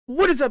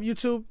What is up,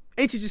 YouTube?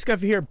 ATG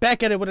Scuffy here,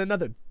 back at it with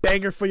another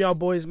banger for y'all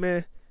boys,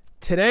 man.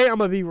 Today, I'm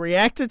going to be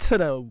reacting to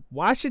the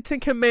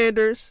Washington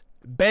Commanders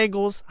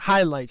Bengals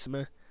highlights,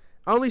 man.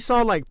 I only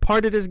saw, like,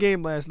 part of this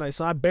game last night,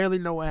 so I barely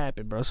know what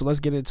happened, bro. So let's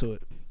get into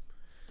it.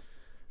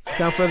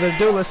 Without further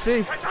ado, let's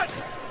see.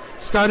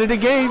 Started the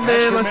game,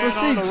 man. Let's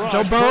see.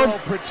 Joe Burrow.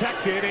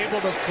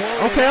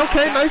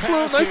 Okay. Nice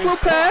little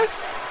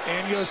pass.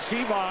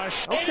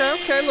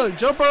 Okay. Look,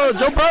 Joe Burrow's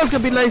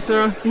gonna be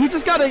nicer. He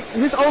just gotta,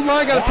 his own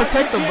line gotta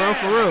protect him, bro,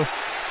 for real.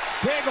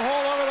 Big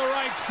hole over the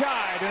right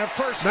side and a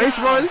first nice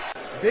down. Run,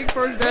 big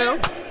first down.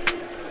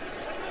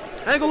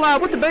 I ain't gonna lie, I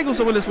want the Bengals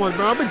to win this one,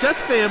 bro. I'm a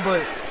Jets fan,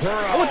 but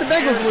I want the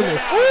Bengals to win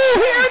this. Ooh,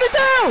 he earned it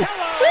down.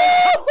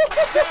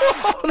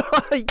 Hold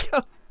on,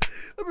 yo.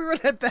 Let me run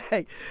that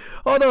back.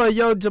 Hold on,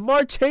 yo.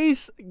 Jamar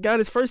Chase got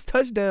his first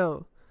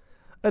touchdown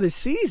of the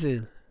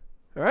season,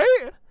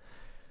 right?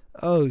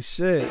 Oh,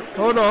 shit.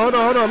 Hold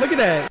on. Look at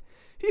that.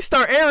 He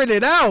start airing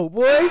it out,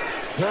 boy. Look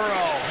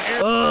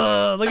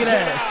at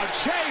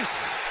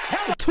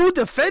that. Two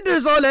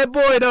defenders on that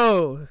boy,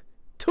 though.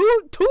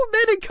 Two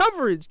men in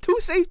coverage. Two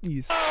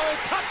safeties.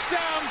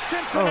 Touchdown,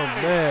 Cincinnati. Oh,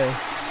 man.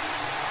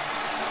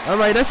 All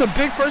right, that's a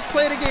big first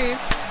play of the game.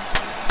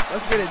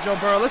 Let's get it, Joe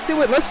Burrow. Let's see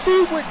what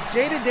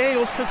Jaden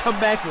Daniels can come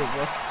back with,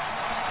 bro.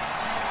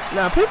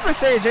 Now, people are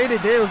saying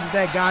Jaden Daniels is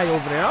that guy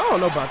over there. I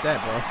don't know about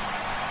that, bro.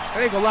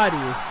 I ain't gonna lie to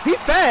you. He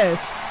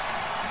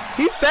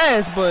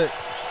fast, but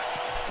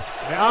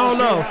I don't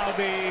know.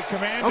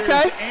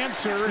 Okay.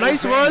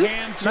 Nice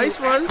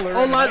run.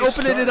 O-line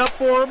opening it up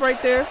for him right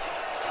there.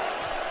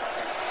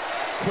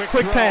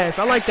 Quick pass.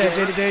 I like that,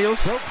 Jaden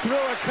Daniels.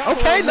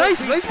 Okay,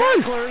 nice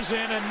run.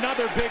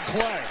 Another big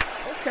play.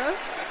 Okay.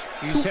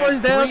 2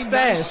 first downs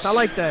fast. I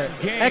like that.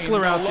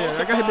 Eckler out there.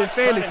 I got him in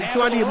fantasy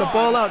too. I need him to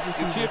ball out this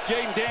season.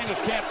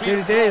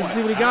 Jaden Daniels,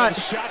 see what he got.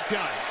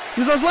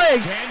 Use those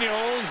legs.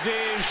 Daniels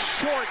is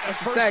short of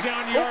first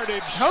down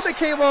yardage. Helmet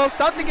came off.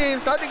 Stop the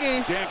game.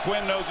 Dan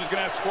Quinn knows he's going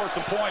to have to score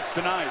some points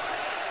tonight.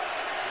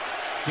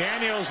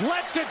 Daniels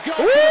lets it go.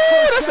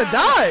 Ooh, that's a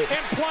dive.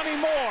 And plenty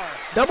more.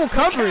 Double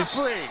coverage.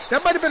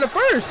 That might have been a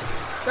first.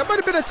 That might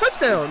have been a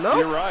touchdown, no?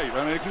 You're right.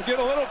 I mean, it can get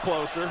a little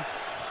closer.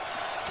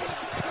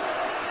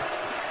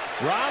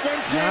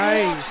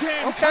 Robinson walks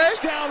in. Okay.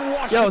 Touchdown,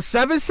 Washington. Yo,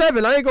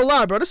 7-7. I ain't gonna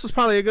lie, bro. This was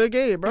probably a good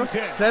game, bro.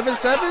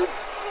 7-7.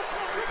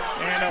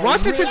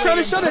 Washington trying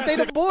to shut it. They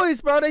the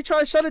boys, bro. They try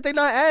to shut it. They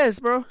not ass,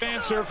 bro.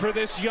 Answer for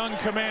this young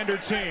Commander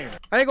team.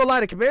 I ain't gonna lie.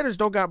 The Commanders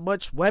don't got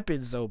much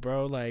weapons, though,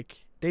 bro.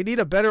 Like, they need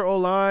a better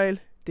O-line.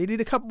 They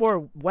need a couple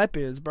more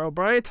weapons, bro.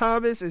 Brian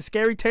Thomas and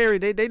Scary Terry,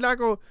 they not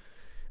gonna,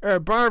 or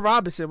Brian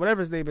Robinson, whatever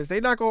his name is, they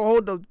not gonna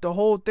hold the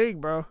whole thing,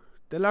 bro.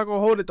 They're not gonna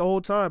hold it the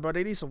whole time, bro.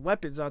 They need some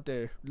weapons out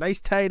there. Nice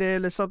tight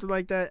end or something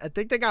like that. I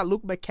think they got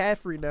Luke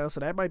McCaffrey now, so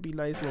that might be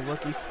nice, little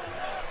rookie.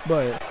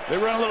 But they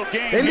run a little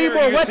game. They need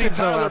more weapons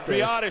out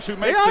there. Who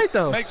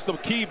makes the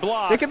key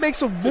block. They can make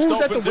some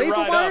moves at the waiver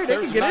wire. They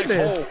can get in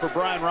there. Hole for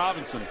Brian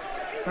Robinson.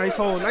 Nice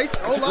hole. Nice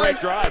O-line.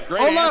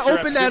 O-line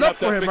opened that up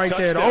for him right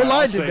there. The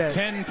O-line did that.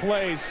 10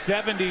 plays,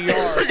 70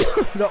 yards.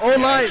 The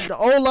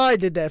O-line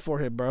did that for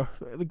him, bro.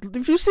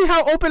 If you see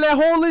how open that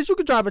hole is, you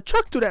could drive a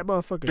truck through that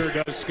motherfucker. Sure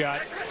does, Scott.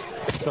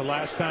 It's the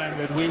last time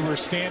that we were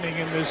standing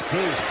in this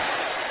booth.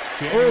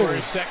 January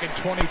 2nd,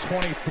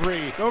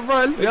 2023. Don't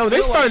run. Yo,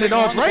 they started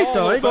off right,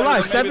 though. I ain't gonna lie.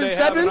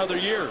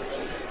 7-7.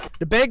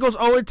 The Bengals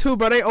 0-2,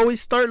 bro. They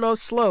always starting off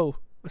slow.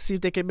 Let's see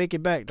if they can make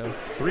it back, though.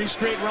 3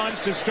 straight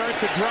runs to start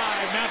the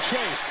drive. Now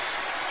Chase.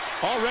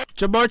 Already.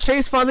 Jamar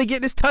Chase finally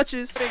getting his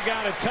touches. He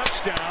got a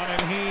touchdown,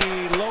 and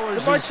he lowers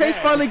Jamar his Chase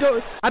head. finally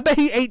go. I bet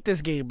he ate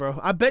this game, bro.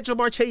 I bet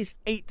Jamar Chase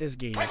ate this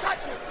game.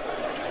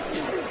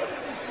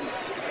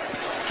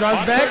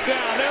 Drives back.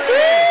 Down. There it is.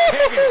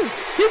 Higgins.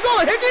 Keep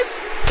going, Higgins.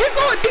 Keep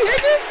going, T.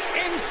 Higgins.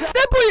 Inside.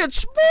 That boy,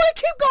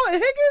 keep going,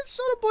 Higgins.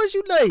 Show the boys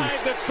you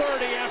nice. The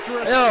 30 after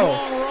a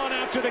strong run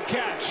after the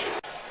catch.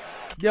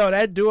 Yo,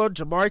 that duo,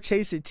 Jamar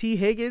Chase and T.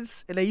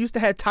 Higgins, and they used to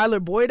have Tyler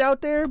Boyd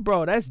out there,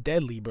 bro. That's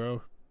deadly,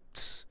 bro.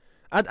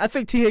 I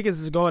think T. Higgins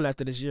is going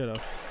after this year, though.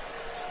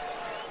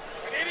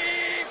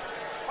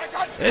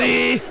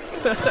 Eddie.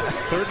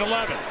 3rd and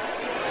 11.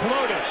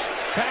 Floated.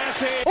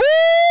 Passing.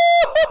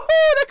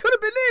 Ooh, that could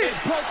have been it.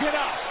 Broke it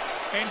up.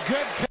 And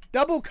good.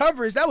 Double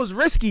coverage. That was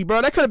risky,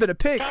 bro. That could have been a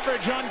pick.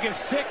 Coverage on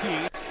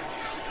Gesicki.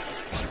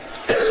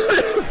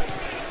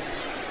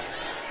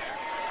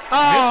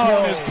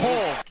 Oh. This one is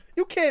pulled.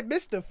 You can't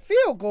miss the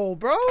field goal,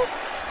 bro.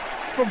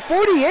 From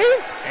 48?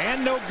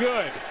 And no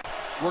good.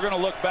 We're going to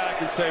look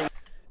back and say,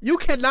 you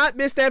cannot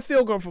miss that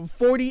field goal from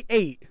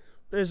 48.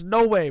 There's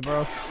no way,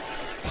 bro.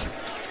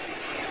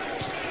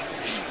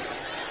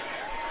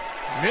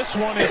 This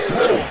one is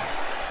pulled.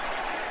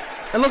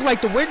 It looked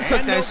like the wind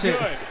took that shit.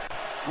 Good.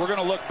 We're going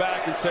to look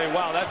back and say,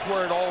 wow, that's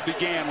where it all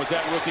began, was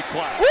that rookie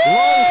class.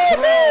 Low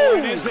throw,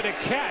 and is it a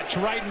catch?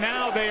 Right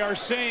now they are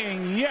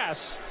saying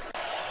yes.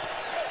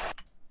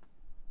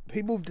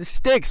 He moved the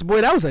sticks. Boy,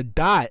 that was a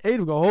dot. Ain't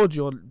even going to hold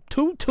you on.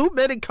 Two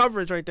men in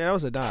coverage right there. That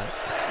was a dot.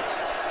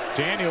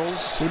 Daniels.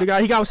 See the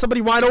guy. He got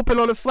somebody wide open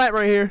on the flat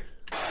right here.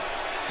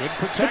 Good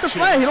protection. Hit the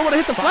flat. You don't want to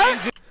hit the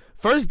flat?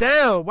 First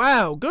down.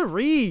 Wow, good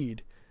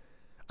read.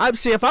 I'm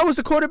see if I was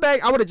the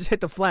quarterback, I would have just hit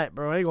the flat,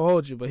 bro. I ain't gonna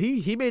hold you, but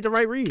he made the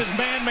right read. His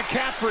man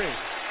McCaffrey,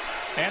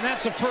 and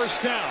that's a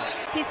first down.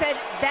 He said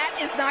that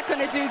is not going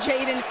to do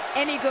Jaden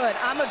any good.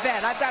 I'm a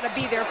vet. I've got to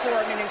be there for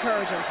him and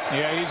encourage him.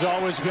 Yeah, he's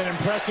always been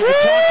impressive to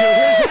talk to.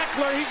 Here's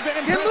Eckler. He's been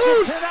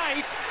impressive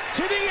tonight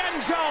to the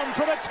end zone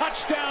for the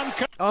touchdown.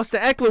 Austin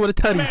Eckler with a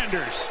tutty.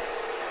 Commanders.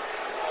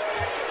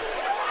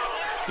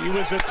 He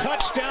was a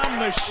touchdown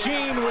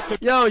machine with the.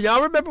 Yo,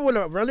 y'all remember when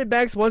the running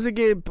backs wasn't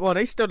getting? Well,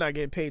 they still not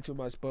getting paid too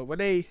much, but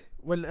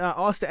when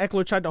Austin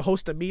Eckler tried to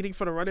host a meeting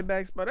for the running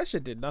backs, bro, that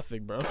shit did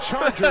nothing, bro.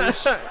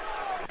 Chargers.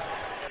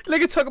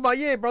 Nigga talk about,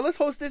 yeah, bro, let's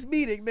host this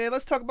meeting, man.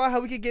 Let's talk about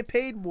how we can get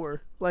paid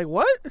more. Like,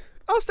 what?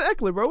 Austin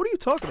Eckler, bro, what are you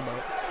talking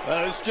about?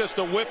 It's just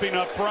a whipping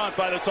up front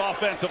by this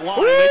offensive line.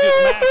 Woo! They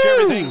just match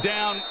everything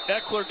down.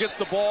 Eckler gets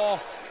the ball.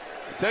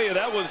 I tell you,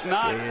 that was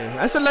not. Yeah,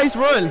 that's a nice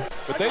run.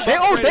 But they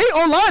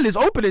O-line is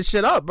opening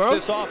shit up, bro.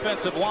 This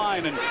offensive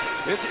line, and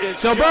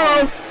it's Joe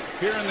Burrow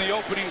here in the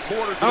opening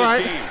quarter for all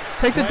right. this team.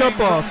 Take the dump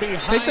off.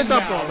 Take the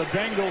dump off. The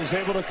Bengals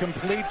able to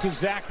complete to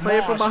Zach Moss. Play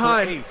it from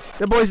behind.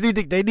 The boys need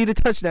a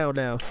touchdown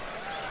now.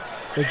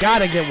 They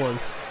gotta get one.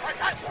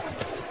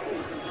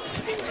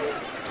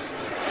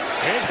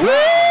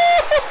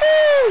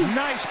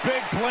 Nice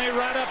big play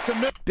right up the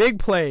middle. Big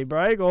play, bro.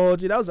 I ain't gonna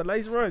hold you. That was a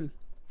nice run.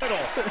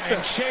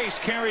 And Chase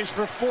carries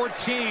for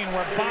 14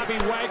 where Bobby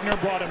Wagner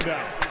brought him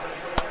down.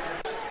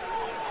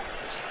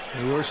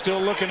 And we're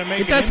still looking to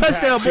make that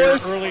touchdown,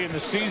 boys. Early in the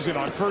season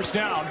on first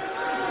down.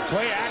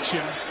 Play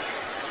action.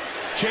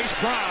 Chase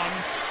Brown.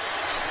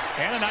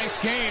 And a nice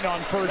gain on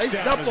first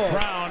down as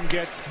Brown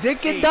gets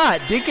Dick and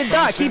dot. Keep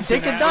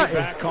Dick and dot.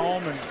 Back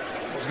home, and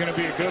it's going to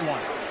be a good one.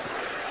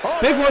 Oh,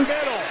 big one.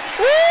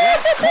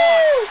 That's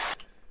caught.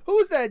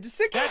 Who's that?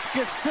 Gesicki? That's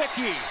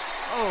Gesicki.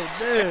 Oh,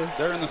 man.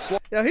 They're in the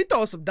slot. Yeah, he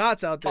throwing some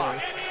dots out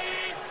there.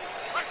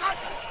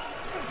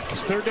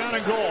 It's third down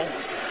and goal.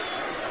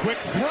 Quick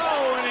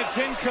throw, and it's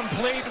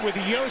incomplete with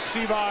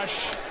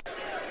Yosivash.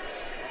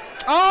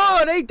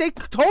 Oh, they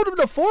told him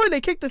to 4 and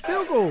they kicked the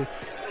field goal.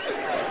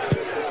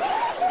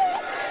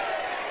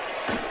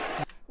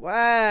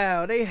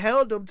 Wow, they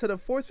held him to the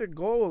 4th and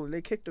goal and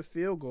they kicked the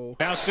field goal.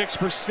 Now 6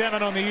 for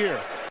 7 on the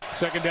year.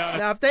 Second down.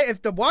 Now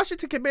if the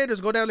Washington Commanders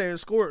go down there and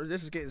score,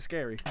 this is getting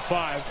scary.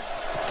 5.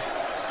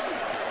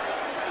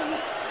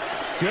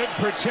 Good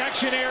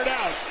protection, aired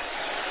out.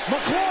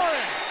 McLaurin.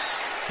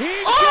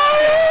 He's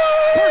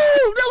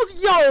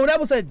that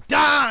was a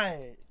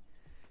dive.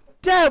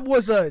 That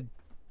was a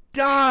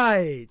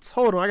dive.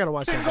 Hold on, I gotta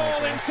watch that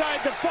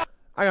back.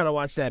 I gotta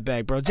watch that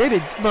back, bro.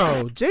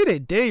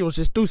 Jaden Daniels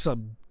just threw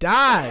some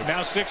dives.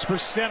 Now 6 for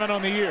 7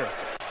 on the year.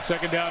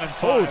 Second down and 5.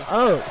 Hold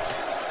up.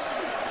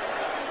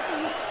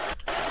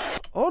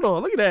 Hold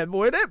on, look at that,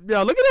 boy. Look at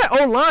that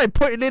O-line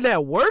putting in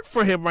that work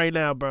for him right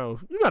now, bro.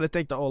 You gotta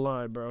thank the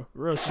O-line, bro.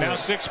 Real shit. Now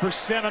 6 for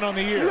 7 on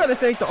the year. You gotta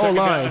thank the O-line.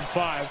 Second down and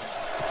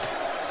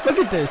 5. Look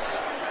at this.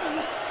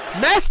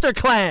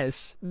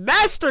 Masterclass.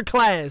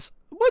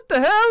 What the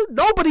hell?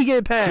 Nobody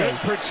getting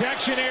past. Good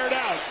protection, aired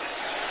out.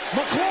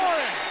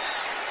 McLaurin.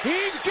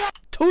 He's got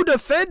 2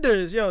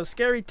 defenders. Yo,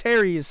 Scary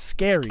Terry is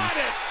scary.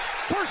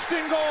 First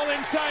and goal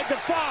inside the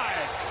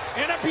 5.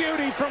 And a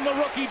beauty from the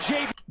rookie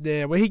Jaden.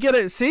 Yeah, when he get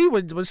it, see,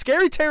 when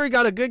Scary Terry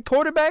got a good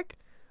quarterback,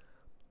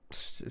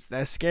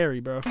 that's scary,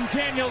 bro.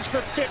 Daniels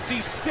for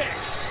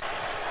 56.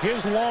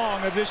 His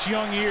long of this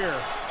young year.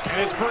 And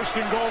his first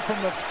and goal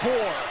from the 4.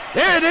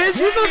 There it is.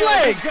 Use those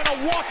legs. He's going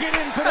to walk it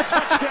in for the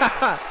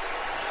touchdown.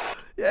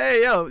 Yeah,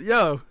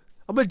 yo.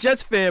 I'm a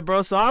Jets fan,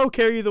 bro, so I don't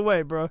care either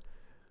way, bro.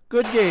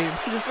 Good game.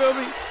 You feel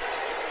me?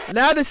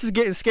 Now this is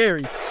getting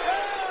scary.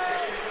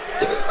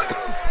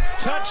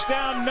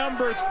 Touchdown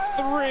number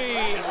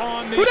 3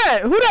 on the... Who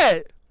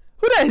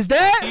that? His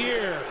dad?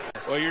 Year.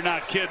 Well, you're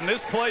not kidding.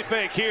 This play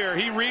fake here,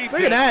 he reads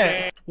Look it. at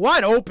that.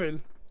 Wide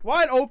open.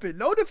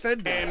 No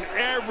defender. And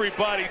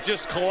everybody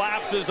just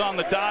collapses on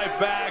the dive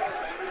back.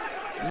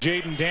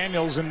 Jaden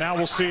Daniels, and now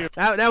we'll see if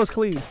that was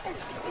clean.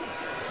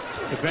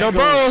 the Joe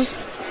Burrow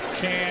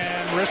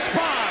can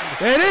respond.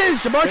 There it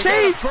is. Jamar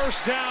Chase.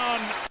 First down.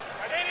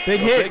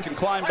 Big hit. They can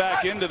climb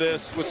back into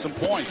this with some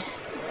points.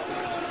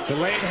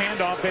 Delayed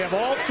handoff. They have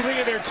all 3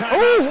 of their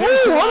timeouts.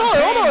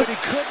 Hold on. But he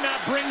could not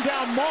bring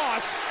down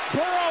Moss.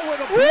 Burrow with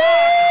a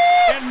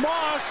block. And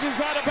Moss is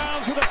out of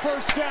bounds with a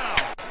first down.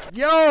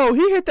 Yo,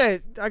 he hit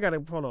that.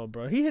 Hold on,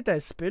 bro. He hit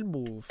that spin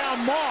move. Now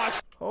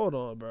Moss. Hold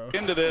on, bro.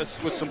 Into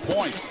this with some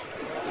points.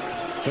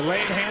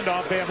 Delayed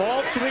handoff. They have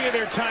all 3 of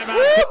their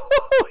timeouts.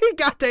 He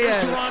got their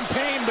ass. Ron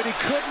Payne, but he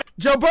couldn't.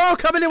 Joe Burrow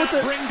coming in with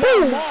the bring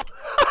down Moss.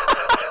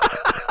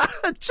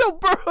 Joe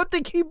Burrow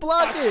think he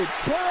blocked it.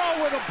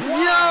 Burrow with a block.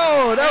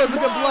 Yo, that was a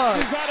good block.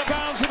 Moss is out of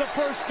bounds with a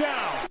first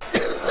down.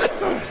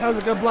 That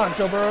was a good block,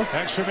 Joe Burrow.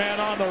 Extra man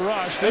on the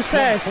rush. This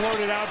one pass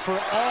floated out for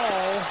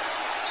all.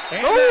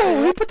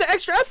 Oh, he put the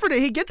extra effort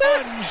in. He get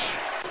that?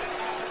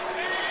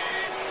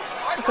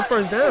 That's the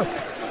first down.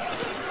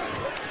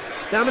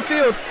 Down the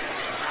field.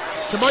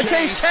 Jamar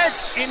Chase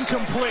catch.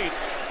 Incomplete.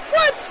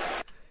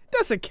 What?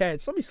 That's a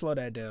catch. Let me slow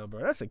that down,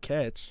 bro. That's a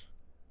catch.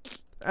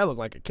 That looked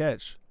like a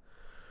catch.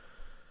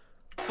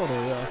 Hold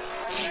on, y'all.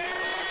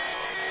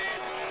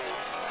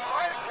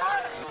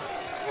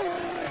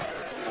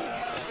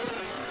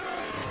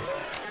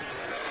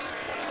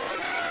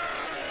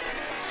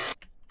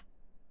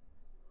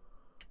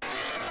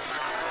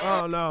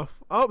 Oh no!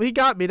 Oh, he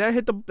got me. That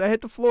hit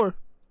the floor.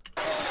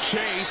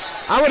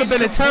 Chase. I would have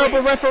been a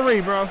terrible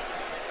referee, bro.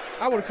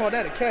 I would have called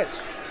that a catch.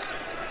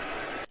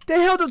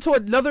 They held him to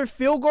another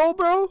field goal,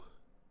 bro.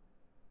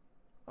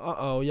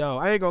 Uh-oh, yo.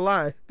 I ain't gonna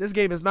lie. This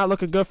game is not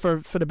looking good for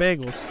the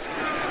Bengals.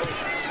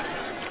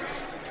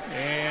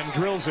 And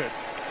drills it.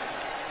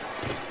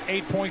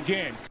 8-point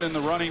game. In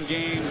the running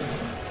game,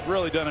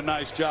 really done a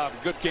nice job.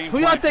 Good game. Who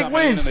y'all think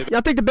wins?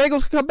 Y'all think the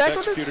Bengals can come back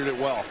with this? Executed it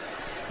well.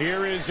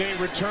 Here is a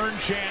return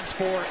chance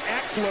for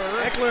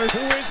Eckler. Who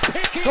is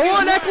picking Go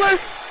on, Eckler.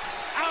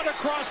 Out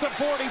across the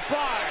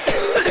 45.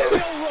 Still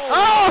rolling.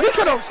 Oh, he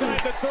could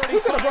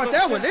have brought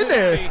that one in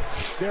there.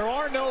 There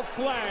are no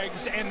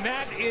flags, and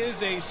that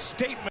is a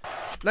statement.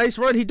 Nice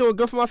run. He doing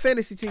good for my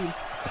fantasy team.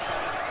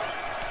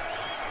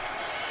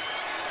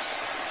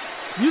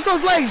 Use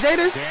those legs,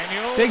 Jaden.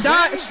 Daniels Big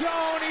dot. in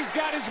zone. He's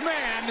got his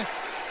man,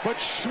 but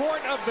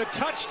short of the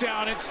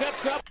touchdown. It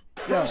sets up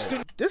first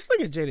and this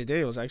nigga Jaden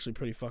Daniels actually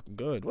pretty fucking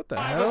good. What the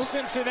hell? of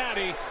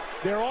Cincinnati.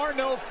 There are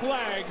no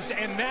flags,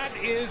 and that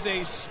is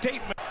a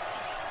statement.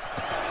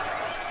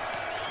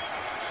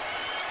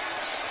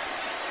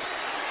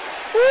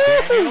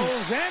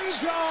 Daniels end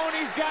zone.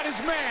 He's got his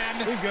man.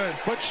 He good.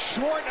 But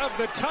short of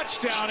the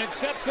touchdown, it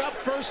sets up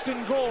first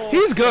and goal.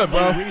 He's good,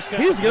 bro.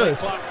 He's good.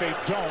 Clock, they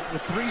don't.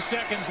 With 3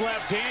 seconds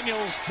left,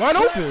 Daniels wide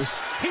open.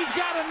 He's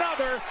got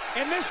another,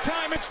 and this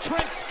time it's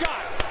Trent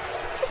Scott.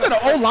 Is that an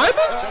old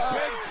lineman? The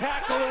big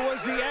tackler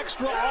was the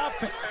extra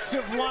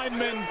offensive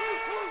lineman.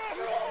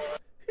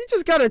 He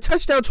just got a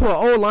touchdown to an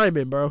old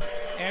lineman, bro.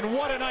 And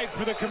what a night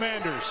for the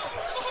Commanders.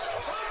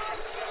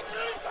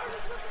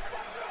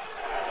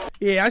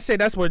 Yeah, I say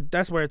that's where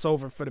it's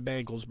over for the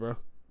Bengals, bro.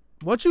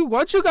 Once you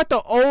got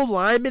the old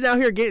lineman out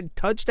here getting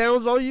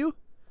touchdowns on you,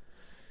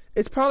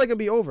 it's probably gonna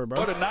be over, bro.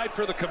 What a night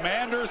for the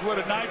Commanders. What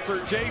a night for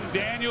Jaden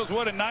Daniels.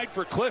 What a night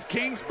for Cliff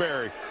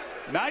Kingsbury.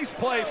 Nice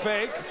play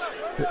fake.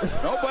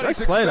 Nobody's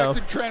nice play,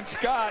 expecting though. Trent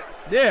Scott.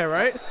 Yeah,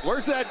 right?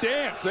 Where's that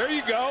dance? There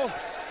you go.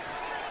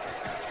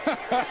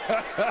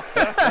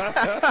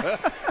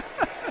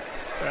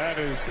 That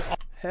is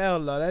Hell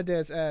no, that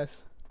dance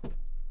ass.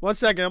 1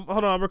 second,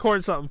 hold on, I'm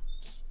recording something.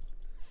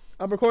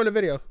 I'm recording a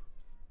video.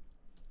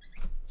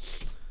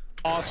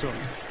 awesome.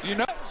 You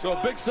know, so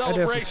a big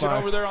celebration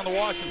over there on the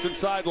Washington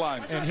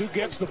sidelines. And who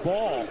gets the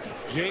ball?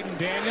 Jaden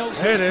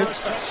Daniels. There it is.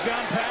 First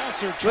touchdown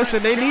pass, or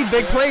Listen, they need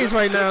big plays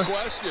right now.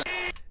 Question.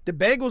 The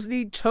Bengals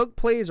need chunk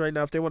plays right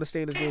now if they want to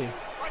stay in this game.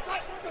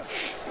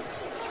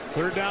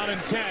 3rd down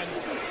and 10.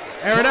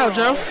 Air it out,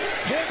 Joe.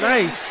 Higgins,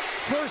 Nice.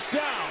 First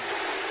down.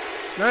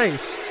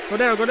 Nice. Go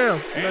down, go down.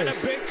 And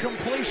Nice. a big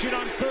completion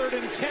on 3rd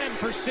and 10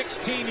 for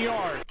 16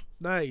 yards.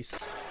 Nice.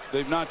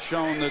 They've not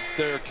shown that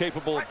they're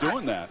capable of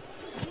doing that.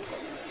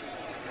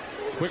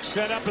 Quick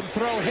setup and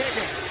throw.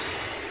 Higgins.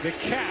 The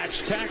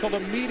catch, tackled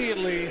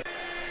immediately.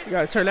 You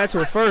gotta turn that to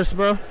a first,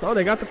 bro. Oh,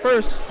 they got the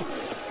first.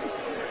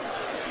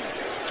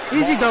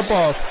 Easy dump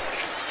off.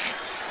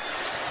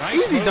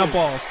 Nice Easy move. dump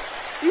off.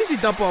 Easy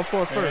dump off for a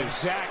And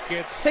first. Zach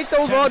gets Take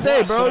those 10 all day,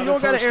 plus, bro. You another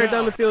don't gotta first air it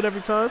down the field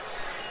every time.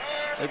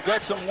 They've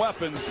got some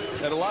weapons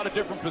at a lot of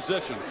different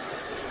positions.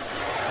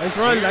 Nice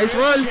run, Here nice is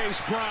run.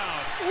 Chase Brown.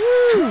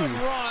 Woo. Good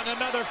run,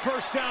 another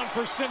first down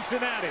for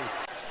Cincinnati.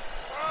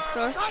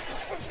 Okay.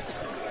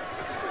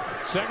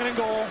 2nd and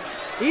goal.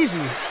 Easy.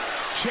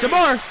 Chase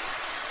Jamar.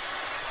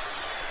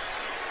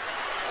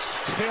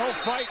 Still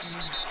fighting.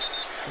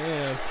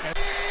 Yeah.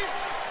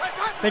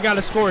 They got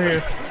to score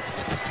here.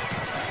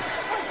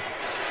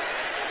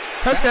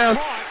 Touchdown.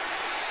 Caught,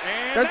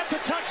 and that's a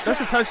touchdown.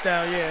 That's a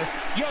touchdown, yeah.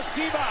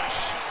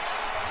 Yosivash.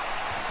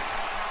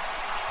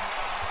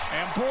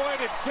 And boy,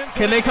 did Cincinnati.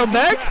 Can they come do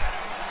back? that.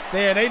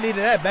 Yeah, they needed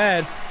that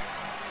bad.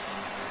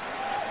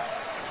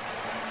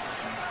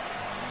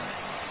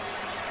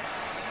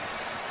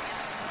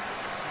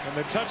 And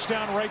the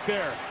touchdown right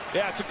there.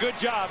 Yeah, it's a good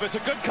job. It's a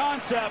good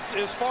concept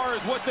as far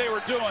as what they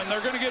were doing.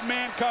 They're going to get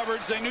man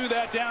coverage. They knew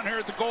that down here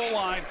at the goal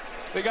line.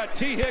 They got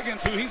T.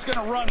 Higgins, who he's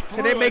going to run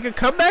through. Can they make a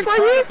comeback right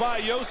here? here? By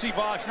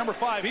Yosivash, number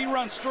 5. He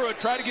runs through it.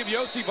 Try to give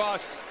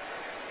Yosivash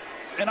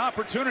an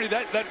opportunity.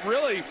 That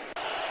really.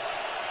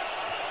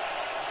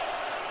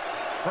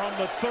 From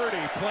the 30,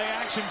 play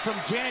action from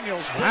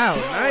Daniels. Wow,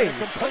 Good throw nice. and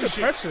Look at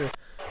completion. pressure.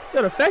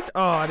 Yo, the fact.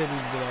 Oh, I didn't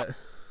even do that.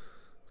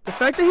 The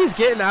fact that he's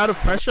getting out of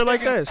pressure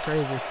like that is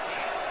crazy.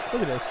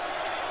 Look at this.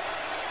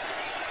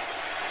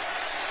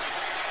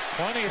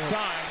 Plenty of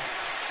time.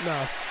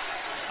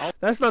 No.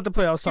 That's not the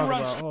play I was talking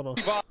runs about. Hold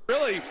on.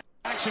 Really.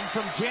 Action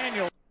from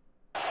Daniels.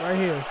 Right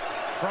here.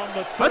 From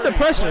the 30, Under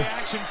pressure. play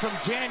action from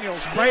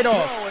Daniels. Good Right throw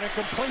off. and a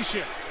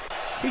completion.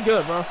 He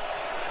good, bro.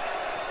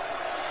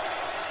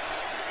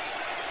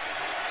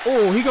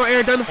 Oh, he gonna air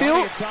it down the Plenty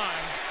field? of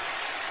time.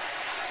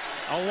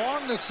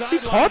 Along the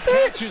sideline, caught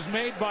that? catch is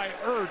made by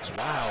Ertz.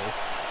 Wow.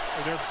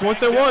 They're 4th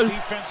banged and up 1.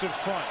 defensive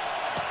front.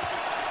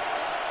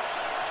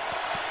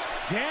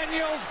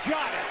 Daniels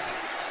got it.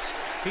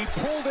 He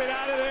pulled it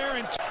out of there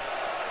and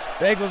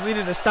Bengals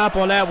needed to stop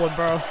on that one,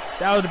 bro.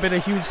 That would have been a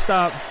huge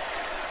stop.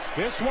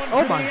 this one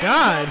Oh my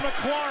God.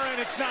 McLaurin,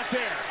 it's not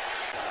there.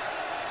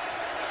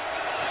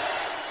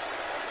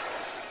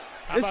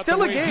 How It's about still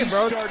the a way game, he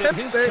bro. started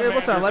his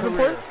What's that, 11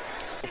 Commander points?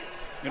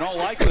 In all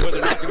likelihood,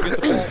 they're not going to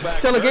get the ball back.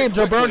 Still a very game.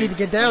 Joe Burrow quickly, need to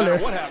get down no matter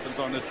there. What happens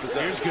on this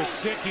possession? Here's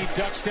Gesicki,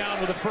 ducks down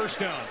with a first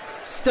down.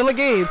 Still a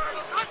game.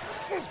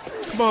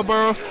 Come on,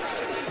 Burrow.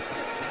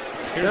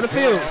 Down the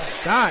field. Burrow.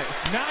 Dive.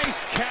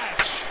 Nice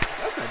catch.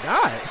 That's a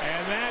dive.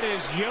 And that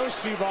is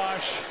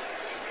Yosivash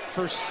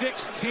for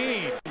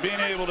 16. Being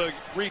able to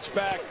reach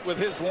back with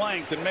his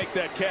length and make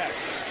that catch.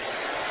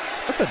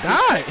 That's a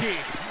dive.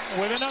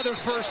 Gesicki with another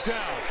first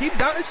down. Keep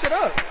dotting shit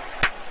up.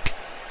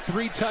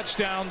 3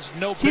 touchdowns,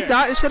 no Keep picks.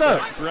 dotting shit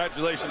up.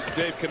 Congratulations to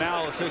Dave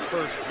Canales, his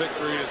first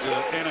victory as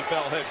an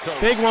NFL head coach.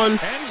 Big one.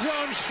 End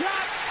zone shot.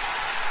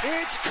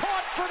 It's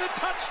caught for the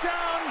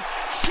touchdown.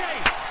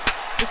 Chase.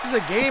 This is a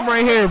game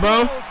right here,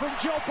 bro. From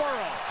Joe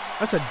Burrow.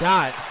 That's a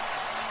dot.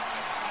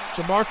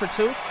 Jamar for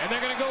 2. And they're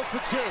going to go for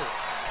 2.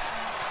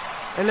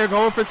 And they're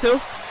going for 2.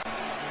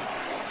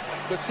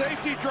 The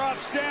safety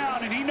drops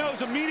down, and he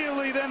knows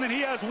immediately then that he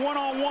has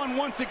one-on-one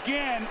once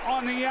again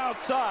on the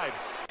outside.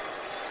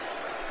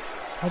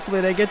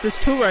 Hopefully they get this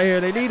 2 right here.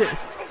 They need it.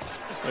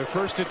 Their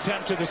first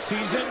attempt of the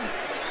season.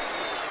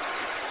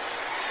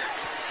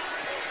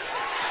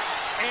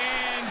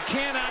 And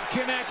cannot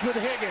connect with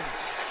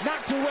Higgins.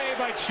 Knocked away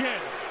by Chin.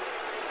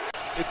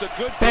 It's a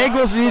good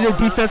Bengals need a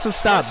defensive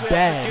stop especially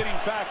after bad.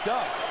 getting backed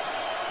up.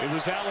 It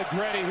was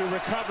Allegretti who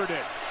recovered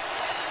it.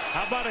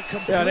 How about a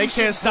completion? Yeah, they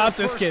can't stop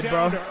for this first kid,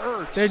 down bro. to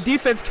Ertz? Their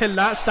defense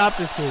cannot stop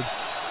this kid.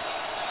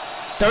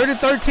 3rd and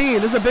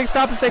 13. This is a big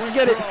stop if they can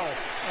get it.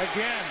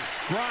 Again,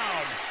 Brown.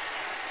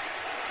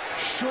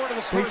 Short of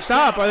the Big first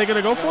stop. down. Are they going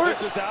to go for it?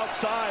 This is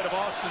outside of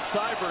Austin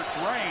Seibert's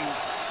range.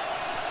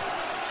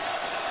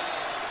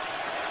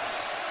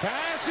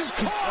 Pass is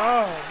caught.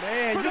 Oh,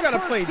 man. for You the got to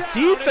first play down.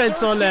 defense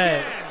It's on Ertz that.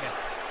 again.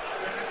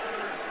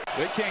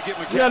 They can't get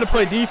McCaffrey. You got to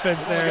play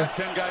defense They've only there. got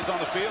 10 guys on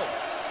the field.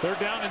 3rd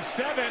down and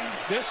 7.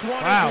 This one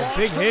Wow, is launched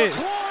big for hit.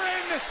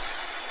 McLaurin.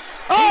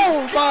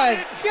 Oh, He's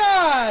my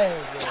got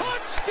it. God.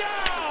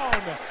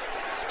 Touchdown.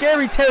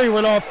 Scary Terry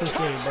went off this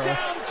game, bro.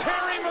 Touchdown,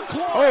 Terry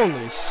McLaurin.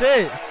 Holy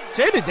shit.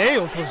 Jaden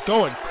Daniels was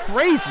going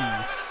crazy.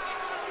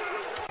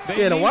 They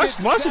Yeah, the needed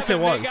Washington 7.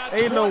 won. They got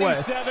Ain't no way.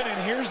 27,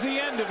 and here's the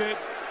end of it.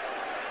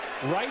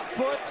 Right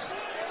foot,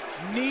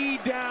 knee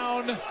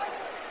down,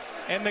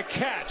 and the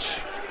catch.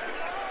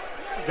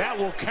 That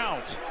will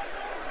count.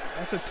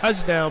 That's a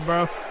touchdown,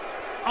 bro.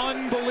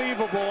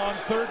 Unbelievable on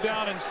 3rd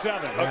down and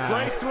 7. Wow. A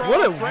great throw.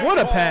 What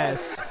a ball.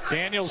 pass.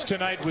 Daniels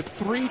tonight with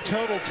 3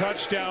 total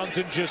touchdowns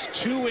and just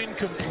 2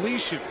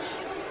 incompletions.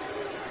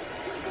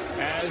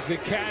 As the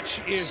catch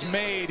is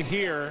made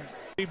here,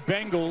 the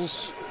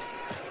Bengals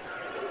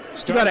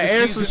start gotta the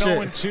air some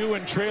season shit. 0-2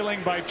 and trailing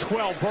by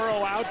 12.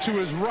 Burrow out to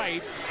his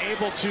right,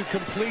 able to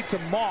complete to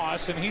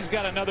Moss, and he's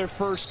got another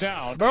first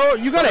down. Bro,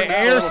 you got to Now a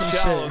air little some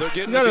shallow. They're shit.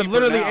 You getting got to deeper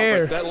literally now,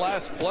 air. but that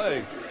last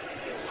play.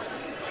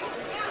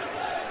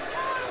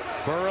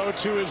 Burrow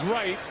to his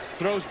right,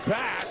 throws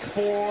back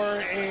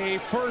for a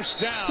first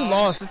down. You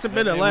lost. It's a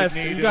minute And they left.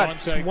 would need You an got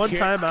onside one kick.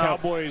 timeout.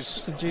 Cowboys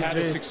It's a GG. had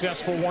a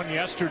successful one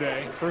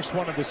yesterday. First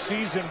one of the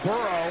season.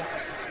 Burrow.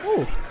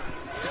 Ooh,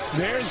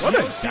 There's what a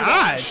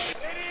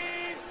Yosivash. dot.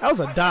 That was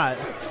a dot.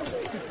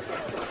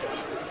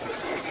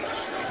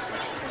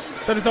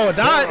 Better throw a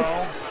dot.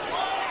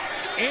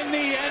 Burrow in the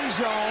end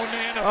zone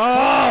and a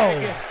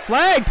Oh,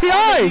 flag, flag.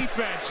 PI.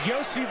 Defense.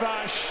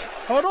 Yosivash.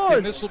 Hold And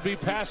on. this will be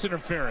pass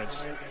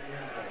interference.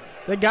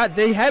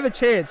 They have a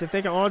chance if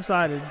they can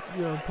onside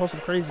and pull some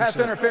crazy Pass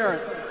shit.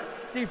 interference.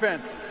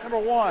 Defense, number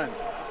 1.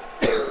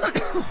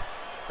 The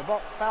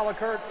foul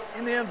occurred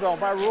in the end zone.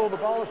 By rule, the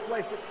ball is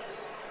placed at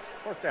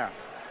 4th down.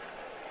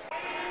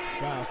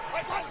 Wow.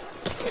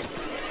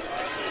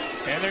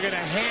 And they're going to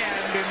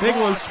hand, and Big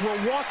one. Moss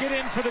will walk it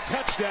in for the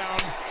touchdown.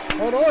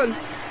 Hold on.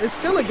 It's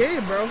still a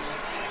game, bro.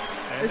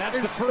 And that's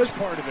the first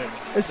part of it.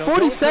 It's They'll 40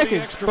 go for the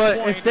seconds, extra but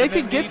point if they and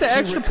then can get need the to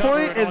extra recover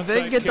point an and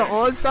then onside get the kick.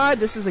 onside,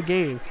 this is a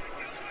game.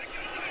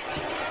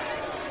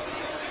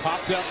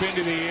 Popped up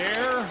into the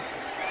air.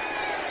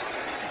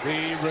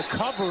 The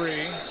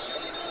recovery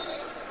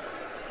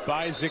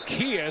by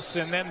Zacchaeus,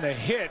 and then the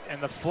hit, and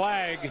the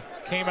flag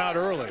came out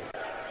early.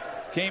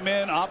 Came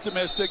in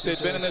optimistic. They'd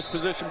been in this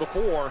position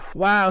before.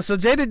 Wow, so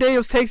Jaden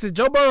Daniels takes it.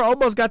 Joe Burrow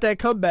almost got that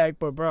comeback,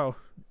 but, bro,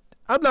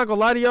 I'm not going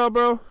to lie to y'all,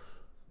 bro.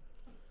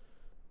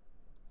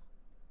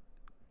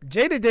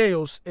 Jaden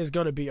Daniels is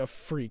going to be a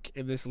freak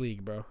in this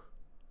league, bro.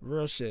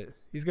 Real shit.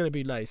 He's going to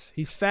be nice.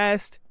 He's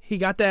fast. He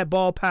got that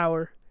ball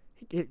power.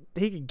 He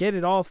can get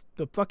it off,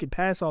 the fucking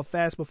pass off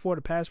fast before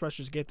the pass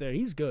rushers get there.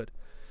 He's good.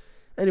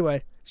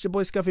 Anyway, it's your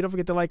boy Scuffy. Don't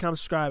forget to like, comment,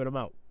 subscribe, and I'm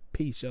out.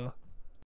 Peace, y'all.